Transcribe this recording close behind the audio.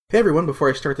Hey everyone, before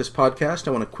I start this podcast,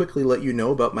 I want to quickly let you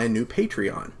know about my new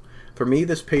Patreon. For me,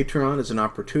 this Patreon is an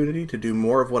opportunity to do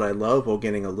more of what I love while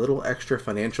getting a little extra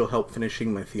financial help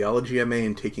finishing my theology MA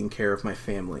and taking care of my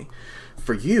family.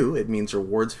 For you, it means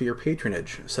rewards for your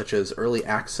patronage, such as early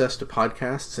access to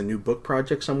podcasts and new book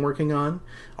projects I'm working on,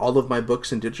 all of my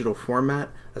books in digital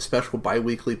format, a special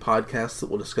bi-weekly podcast that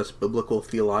will discuss biblical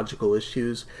theological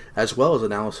issues, as well as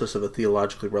analysis of a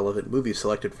theologically relevant movie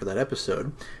selected for that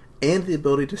episode, and the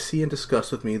ability to see and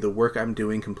discuss with me the work I'm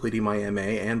doing completing my MA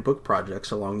and book projects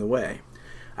along the way.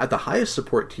 At the highest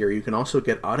support tier, you can also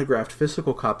get autographed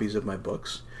physical copies of my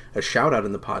books, a shout-out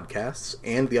in the podcasts,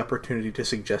 and the opportunity to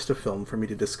suggest a film for me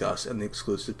to discuss in the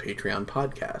exclusive Patreon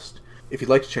podcast. If you'd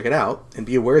like to check it out, and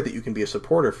be aware that you can be a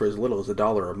supporter for as little as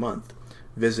 $1 a month,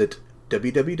 visit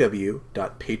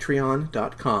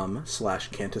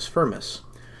www.patreon.com/CantusFirmus.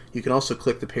 You can also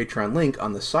click the Patreon link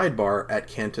on the sidebar at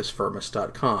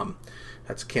cantusfirmus.com.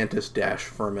 That's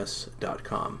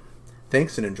cantus-firmus.com.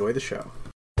 Thanks and enjoy the show.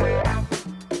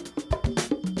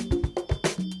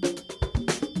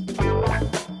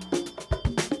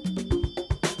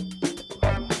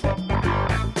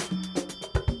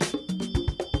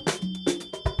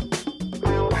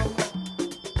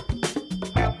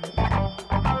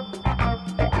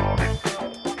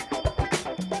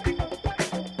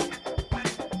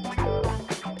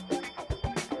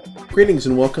 Greetings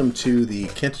and welcome to the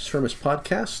Cantus Firmus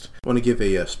podcast. I want to give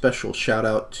a special shout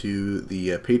out to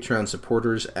the Patreon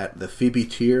supporters at the Phoebe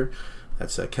tier.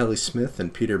 That's Kelly Smith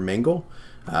and Peter Mangle.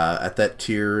 At that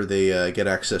tier, they get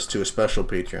access to a special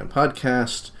Patreon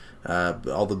podcast,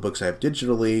 all the books I have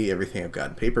digitally, everything I've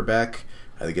got in paperback.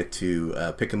 They get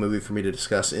to pick a movie for me to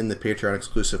discuss in the Patreon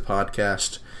exclusive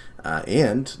podcast.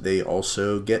 And they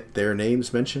also get their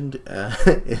names mentioned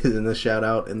in the shout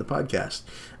out in the podcast.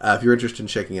 If you're interested in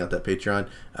checking out that Patreon,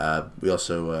 we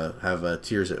also have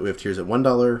tiers. We have tiers at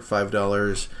 $1,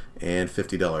 $5, and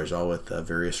 $50, all with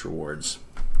various rewards.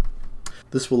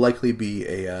 This will likely be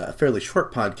a fairly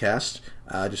short podcast.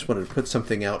 I just wanted to put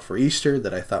something out for Easter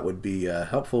that I thought would be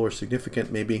helpful or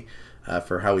significant, maybe,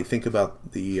 for how we think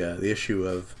about the issue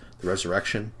of the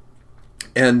resurrection.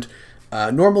 And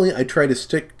normally I try to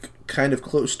stick kind of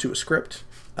close to a script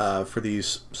for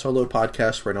these solo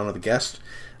podcasts where I don't have a guest.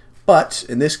 But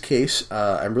in this case,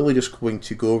 I'm really just going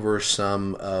to go over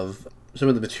some of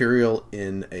the material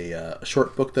in a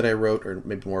short book that I wrote, or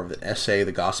maybe more of an essay,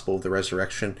 The Gospel of the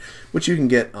Resurrection, which you can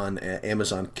get on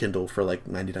Amazon Kindle for like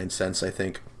 99 cents, I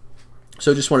think.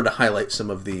 So I just wanted to highlight some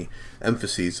of the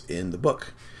emphases in the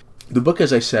book. The book,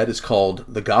 as I said, is called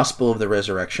The Gospel of the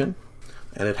Resurrection,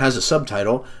 and it has a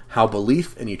subtitle, How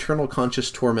Belief in Eternal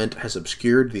Conscious Torment Has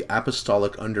Obscured the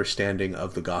Apostolic Understanding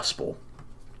of the Gospel.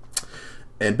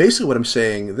 And basically what I'm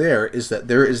saying there is that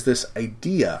there is this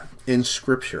idea in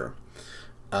Scripture,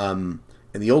 in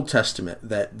the Old Testament,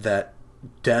 that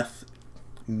death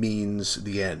means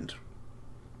the end.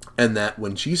 And that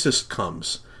when Jesus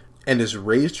comes and is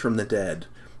raised from the dead,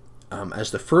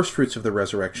 as the first fruits of the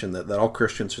resurrection, that all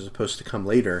Christians are supposed to come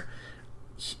later,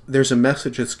 there's a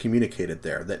message that's communicated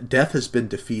there, that death has been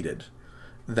defeated,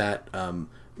 that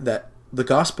the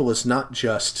gospel is not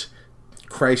just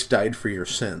Christ died for your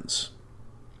sins.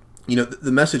 You know,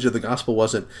 the message of the gospel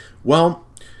wasn't, well,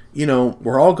 you know,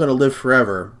 we're all going to live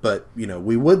forever, but, you know,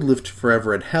 we would live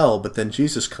forever in hell, but then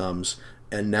Jesus comes,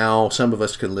 and now some of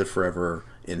us can live forever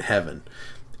in heaven.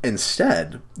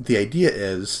 Instead, the idea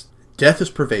is, death is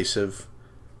pervasive,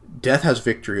 death has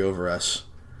victory over us,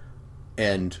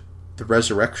 and the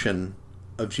resurrection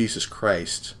of Jesus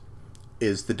Christ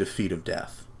is the defeat of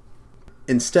death.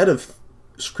 Instead of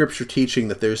Scripture teaching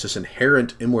that there's this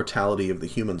inherent immortality of the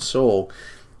human soul,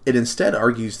 it instead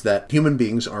argues that human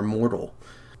beings are mortal.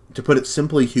 To put it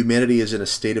simply, humanity is in a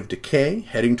state of decay,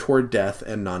 heading toward death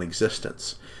and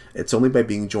non-existence. It's only by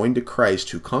being joined to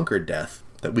Christ, who conquered death,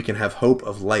 that we can have hope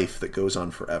of life that goes on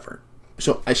forever.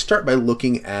 So I start by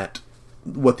looking at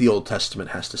what the Old Testament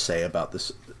has to say about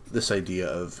this idea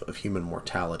of human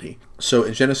mortality. So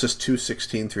in Genesis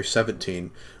 2:16 through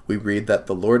 17, we read that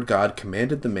the Lord God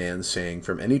commanded the man, saying,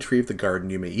 From any tree of the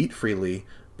garden you may eat freely,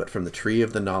 but from the tree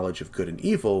of the knowledge of good and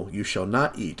evil you shall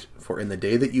not eat, for in the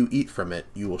day that you eat from it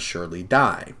you will surely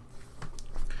die.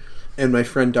 And my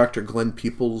friend Dr. Glenn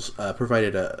Peoples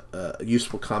provided a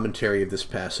useful commentary of this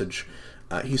passage.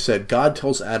 He said, God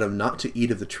tells Adam not to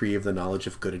eat of the tree of the knowledge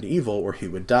of good and evil, or he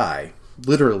would die.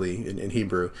 Literally, in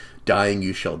Hebrew, dying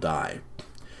you shall die.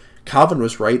 Calvin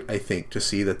was right, I think, to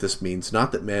see that this means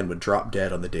not that man would drop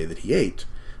dead on the day that he ate,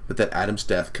 but that Adam's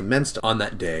death commenced on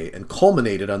that day and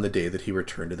culminated on the day that he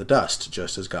returned to the dust,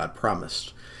 just as God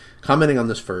promised. Commenting on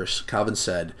this verse, Calvin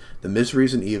said, "The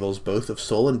miseries and evils both of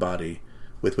soul and body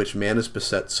with which man is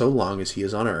beset so long as he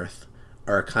is on earth,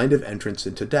 are a kind of entrance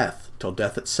into death, till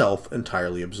death itself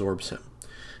entirely absorbs him.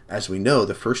 As we know,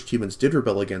 the first humans did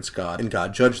rebel against God, and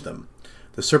God judged them.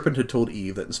 The serpent had told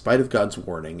Eve that in spite of God's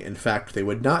warning, in fact, they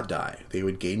would not die. They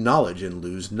would gain knowledge and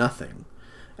lose nothing.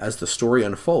 As the story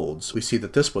unfolds, we see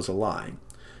that this was a lie.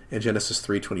 In Genesis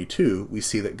 3:22, we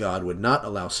see that God would not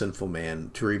allow sinful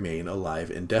man to remain alive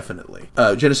indefinitely.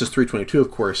 Genesis 3:22, of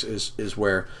course, is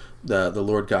where the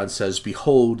Lord God says,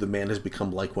 "Behold, the man has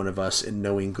become like one of us in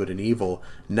knowing good and evil.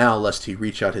 Now lest he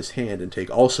reach out his hand and take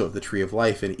also of the tree of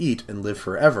life and eat and live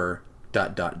forever." ...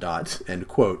 End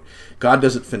quote. God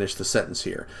doesn't finish the sentence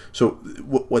here. So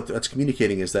what that's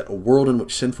communicating is that a world in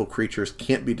which sinful creatures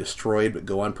can't be destroyed but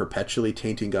go on perpetually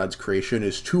tainting God's creation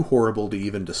is too horrible to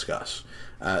even discuss.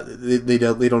 They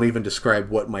don't even describe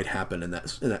what might happen in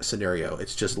that scenario.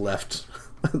 It's just left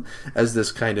as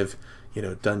this kind of,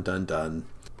 dun dun dun.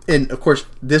 And of course,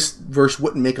 this verse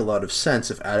wouldn't make a lot of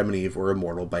sense if Adam and Eve were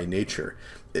immortal by nature.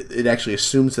 It actually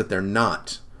assumes that they're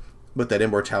not, but that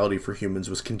immortality for humans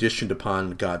was conditioned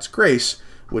upon God's grace,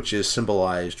 which is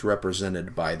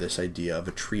represented by this idea of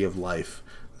a tree of life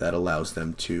that allows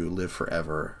them to live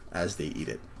forever as they eat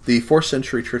it. The 4th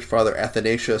century church father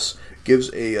Athanasius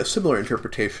gives a similar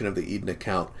interpretation of the Eden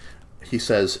account. He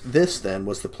says, "This, then,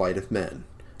 was the plight of men.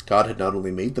 God had not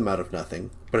only made them out of nothing,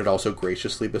 but had also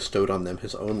graciously bestowed on them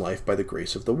his own life by the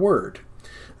grace of the Word.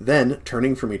 Then,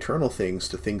 turning from eternal things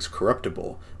to things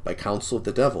corruptible, by counsel of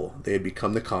the devil, they had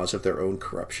become the cause of their own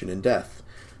corruption and death.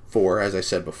 For, as I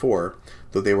said before,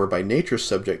 though they were by nature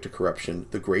subject to corruption,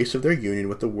 the grace of their union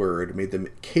with the Word made them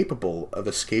capable of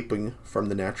escaping from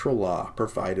the natural law,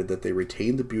 provided that they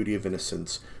retained the beauty of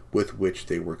innocence with which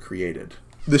they were created."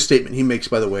 This statement he makes,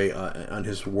 by the way, on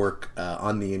his work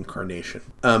on the Incarnation.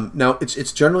 Now,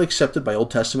 it's generally accepted by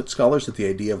Old Testament scholars that the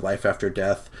idea of life after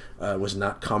death was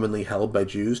not commonly held by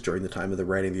Jews during the time of the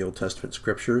writing of the Old Testament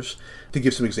scriptures. To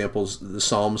give some examples, the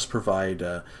Psalms provide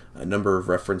a number of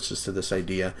references to this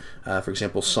idea. For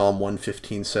example, Psalm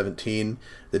 115:17,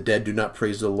 "The dead do not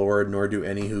praise the Lord, nor do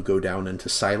any who go down into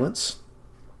silence."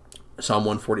 Psalm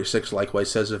 146 likewise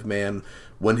says of man,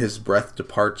 "When his breath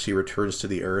departs, he returns to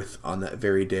the earth. On that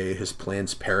very day, his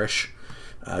plans perish."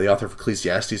 The author of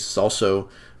Ecclesiastes is also,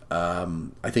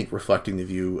 I think, reflecting the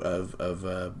view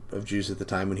of Jews at the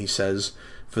time when he says,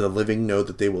 "For the living know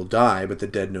that they will die, but the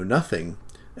dead know nothing,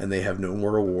 and they have no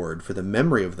more reward, for the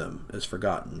memory of them is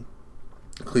forgotten."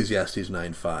 Ecclesiastes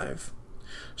 9:5.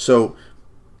 So,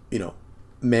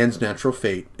 man's natural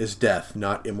fate is death,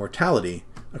 not immortality,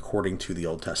 according to the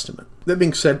Old Testament. That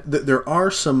being said, there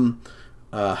are some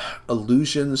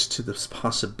allusions to this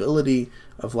possibility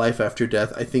of life after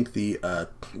death. I think the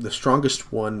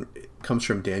strongest one comes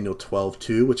from Daniel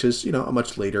 12:2, which is a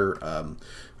much later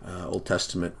Old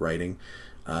Testament writing,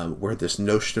 where this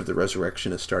notion of the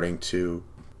resurrection is starting to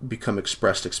become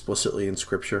expressed explicitly in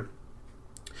Scripture.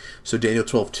 So Daniel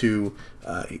 12:2,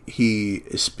 he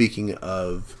is speaking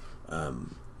of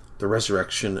the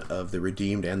resurrection of the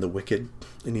redeemed and the wicked,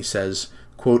 and he says,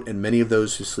 quote, "And many of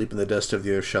those who sleep in the dust of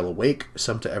the earth shall awake,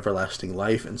 some to everlasting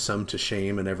life, and some to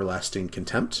shame and everlasting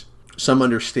contempt." Some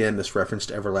understand this reference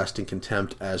to everlasting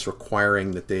contempt as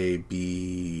requiring that they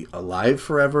be alive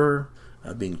forever,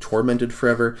 being tormented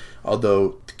forever,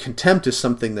 although contempt is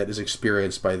something that is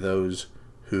experienced by those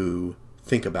who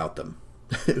think about them,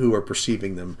 who are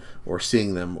perceiving them or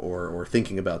seeing them or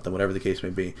thinking about them, whatever the case may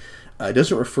be. It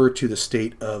doesn't refer to the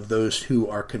state of those who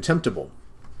are contemptible.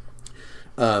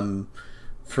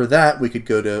 For that, we could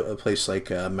go to a place like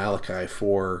Malachi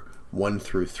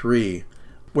 4:1-3,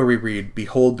 where we read,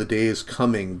 "Behold, the day is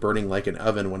coming, burning like an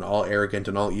oven, when all arrogant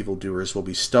and all evildoers will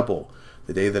be stubble.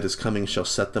 The day that is coming shall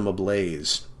set them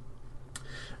ablaze.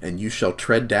 And you shall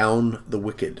tread down the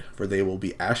wicked, for they will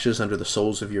be ashes under the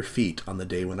soles of your feet on the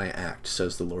day when I act,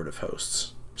 says the Lord of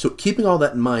hosts." So keeping all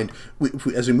that in mind,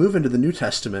 as we move into the New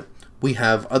Testament, we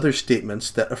have other statements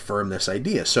that affirm this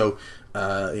idea. So,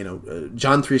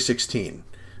 John 3:16,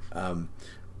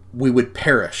 we would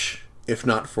perish if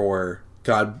not for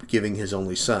God giving his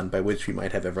only Son, by which we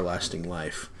might have everlasting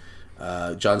life.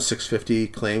 John 6:50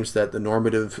 claims that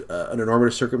under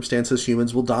normative circumstances,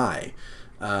 humans will die.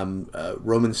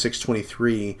 Romans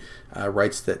 6:23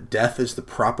 writes that death is the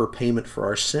proper payment for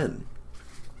our sin.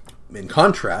 In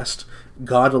contrast,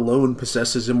 God alone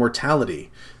possesses immortality.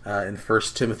 In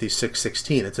 1 Timothy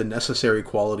 6:16, it's a necessary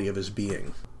quality of his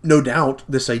being. No doubt,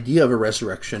 this idea of a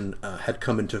resurrection had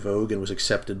come into vogue and was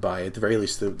accepted by, at the very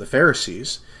least, the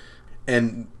Pharisees.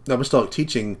 And the apostolic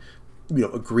teaching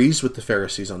agrees with the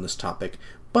Pharisees on this topic,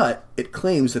 But it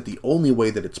claims that the only way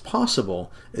that it's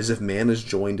possible is if man is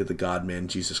joined to the God-man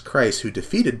Jesus Christ, who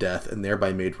defeated death and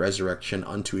thereby made resurrection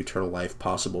unto eternal life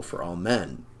possible for all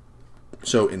men.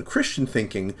 So in Christian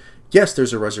thinking, yes,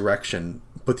 there's a resurrection,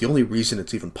 but the only reason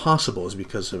it's even possible is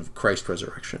because of Christ's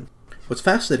resurrection. What's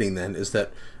fascinating then is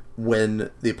that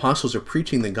when the apostles are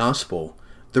preaching the gospel,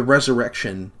 the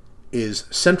resurrection is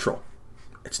central.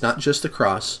 It's not just the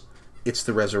cross, it's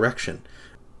the resurrection.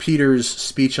 Peter's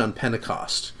speech on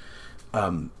Pentecost,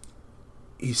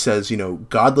 he says,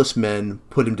 godless men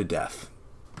put him to death.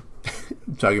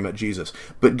 I'm talking about Jesus.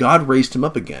 But God raised him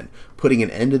up again, putting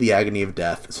an end to the agony of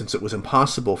death, since it was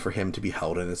impossible for him to be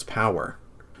held in its power.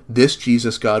 This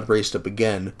Jesus God raised up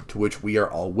again, to which we are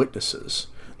all witnesses.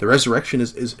 The resurrection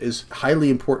is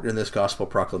highly important in this gospel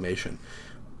proclamation.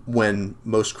 When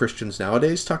most Christians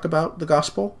nowadays talk about the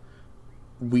gospel,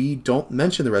 we don't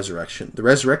mention the resurrection. The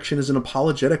resurrection is an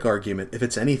apologetic argument, if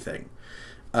it's anything.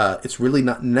 It's really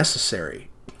not necessary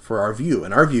for our view.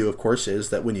 And our view, of course, is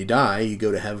that when you die, you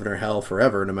go to heaven or hell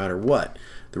forever, no matter what.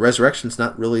 The resurrection's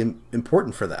not really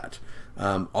important for that.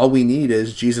 All we need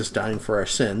is Jesus dying for our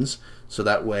sins, so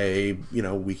that way,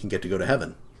 we can get to go to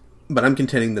heaven. But I'm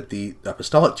contending that the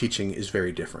apostolic teaching is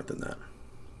very different than that.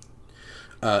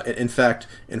 In fact,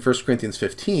 in 1 Corinthians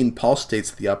 15, Paul states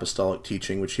that the apostolic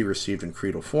teaching, which he received in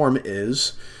creedal form,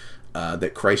 is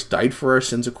that Christ died for our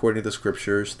sins according to the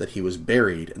Scriptures, that he was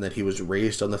buried, and that he was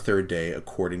raised on the third day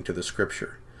according to the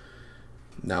Scripture.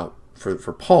 Now,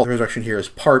 for Paul, the resurrection here is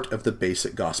part of the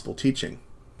basic gospel teaching.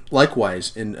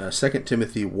 Likewise, in 2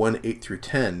 Timothy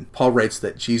 1:8-10, Paul writes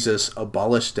that Jesus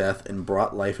abolished death and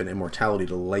brought life and immortality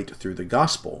to light through the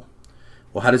gospel.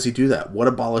 Well, how does he do that? What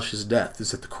abolishes death?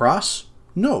 Is it the cross?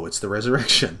 No, it's the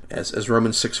resurrection. As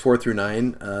Romans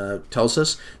 6:4-9 tells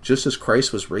us, just as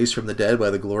Christ was raised from the dead by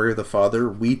the glory of the Father,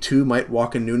 we too might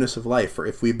walk in newness of life. For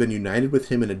if we've been united with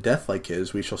him in a death like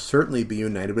his, we shall certainly be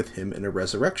united with him in a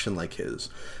resurrection like his.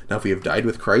 Now if we have died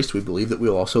with Christ, we believe that we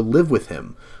will also live with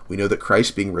him. We know that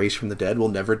Christ, being raised from the dead, will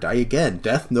never die again.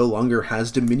 Death no longer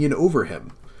has dominion over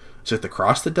him. Is it the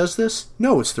cross that does this?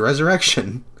 No, it's the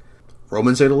resurrection.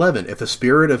 Romans 8:11, if the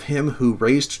spirit of him who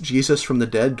raised Jesus from the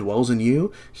dead dwells in you,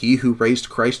 he who raised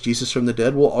Christ Jesus from the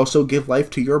dead will also give life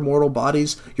to your mortal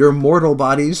bodies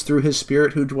through his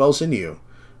spirit who dwells in you.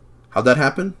 How'd that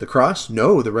happen? The cross?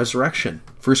 No, the resurrection.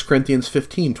 1 Corinthians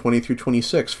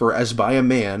 15:20-26, for as by a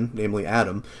man, namely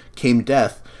Adam, came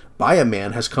death, by a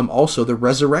man has come also the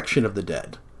resurrection of the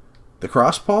dead. The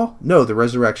cross, Paul? No, the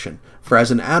resurrection. For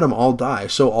as in Adam all die,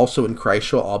 so also in Christ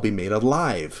shall all be made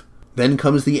alive. Then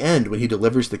comes the end, when he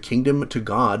delivers the kingdom to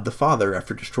God the Father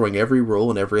after destroying every rule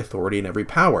and every authority and every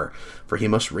power. For he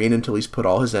must reign until he's put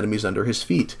all his enemies under his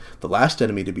feet. The last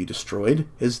enemy to be destroyed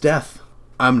is death.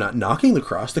 I'm not knocking the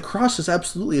cross. The cross is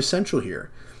absolutely essential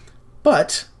here.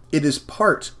 But it is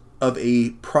part of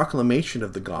a proclamation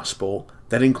of the gospel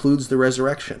that includes the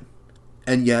resurrection.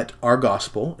 And yet our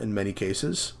gospel, in many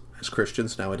cases, as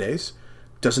Christians nowadays,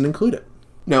 doesn't include it.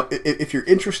 Now, if you're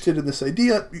interested in this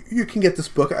idea, you can get this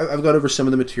book. I've gone over some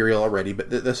of the material already, but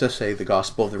this essay, The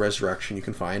Gospel of the Resurrection, you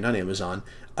can find on Amazon.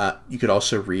 You could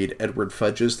also read Edward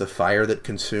Fudge's The Fire That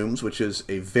Consumes, which is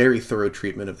a very thorough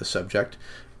treatment of the subject.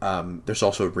 There's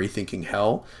also Rethinking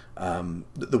Hell.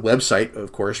 The website,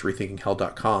 of course,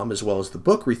 rethinkinghell.com, as well as the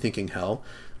book Rethinking Hell.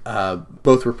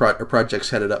 Both were projects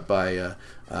headed up by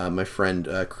my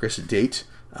friend Chris Date,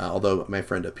 although my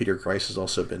friend Peter Grice has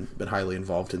also been highly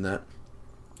involved in that.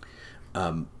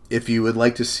 If you would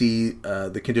like to see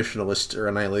the conditionalist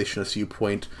or annihilationist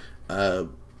viewpoint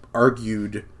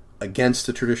argued against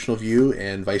the traditional view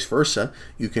and vice versa,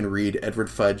 you can read Edward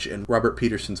Fudge and Robert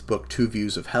Peterson's book, Two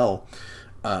Views of Hell.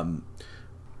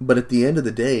 But at the end of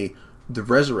the day, the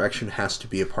resurrection has to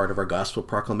be a part of our gospel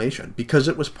proclamation because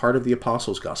it was part of the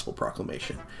apostles' gospel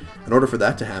proclamation. In order for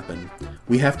that to happen,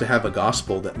 we have to have a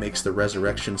gospel that makes the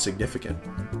resurrection significant.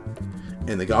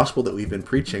 And the gospel that we've been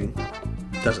preaching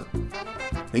doesn't.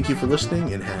 Thank you for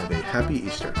listening and have a happy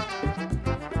Easter.